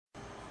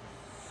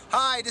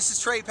Hi, this is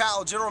Trey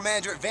Powell, General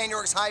Manager at Van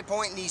York's High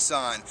Point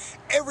Nissan.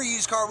 Every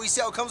used car we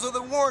sell comes with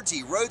a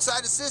warranty,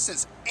 roadside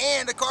assistance,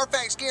 and a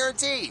Carfax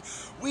guarantee.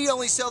 We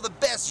only sell the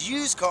best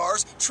used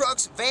cars,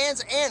 trucks,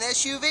 vans, and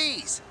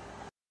SUVs.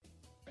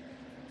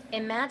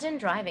 Imagine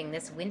driving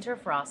this winter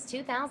frost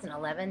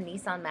 2011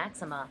 Nissan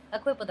Maxima,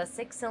 equipped with a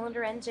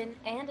 6-cylinder engine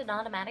and an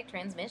automatic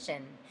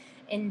transmission.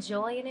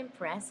 Enjoy an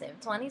impressive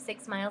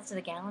 26 miles to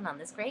the gallon on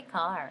this great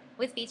car,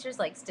 with features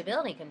like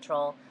stability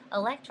control,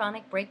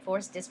 electronic brake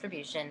force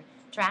distribution,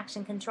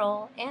 traction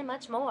control, and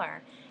much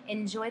more.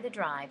 Enjoy the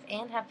drive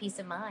and have peace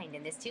of mind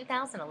in this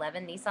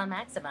 2011 Nissan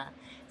Maxima.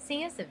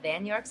 See us at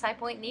Van York's High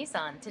Point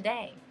Nissan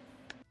today.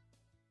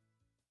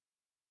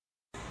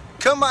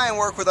 Come by and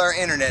work with our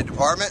internet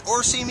department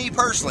or see me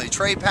personally,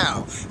 Trey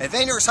Powell. At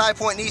Van York's High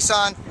Point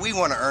Nissan, we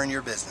want to earn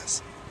your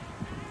business.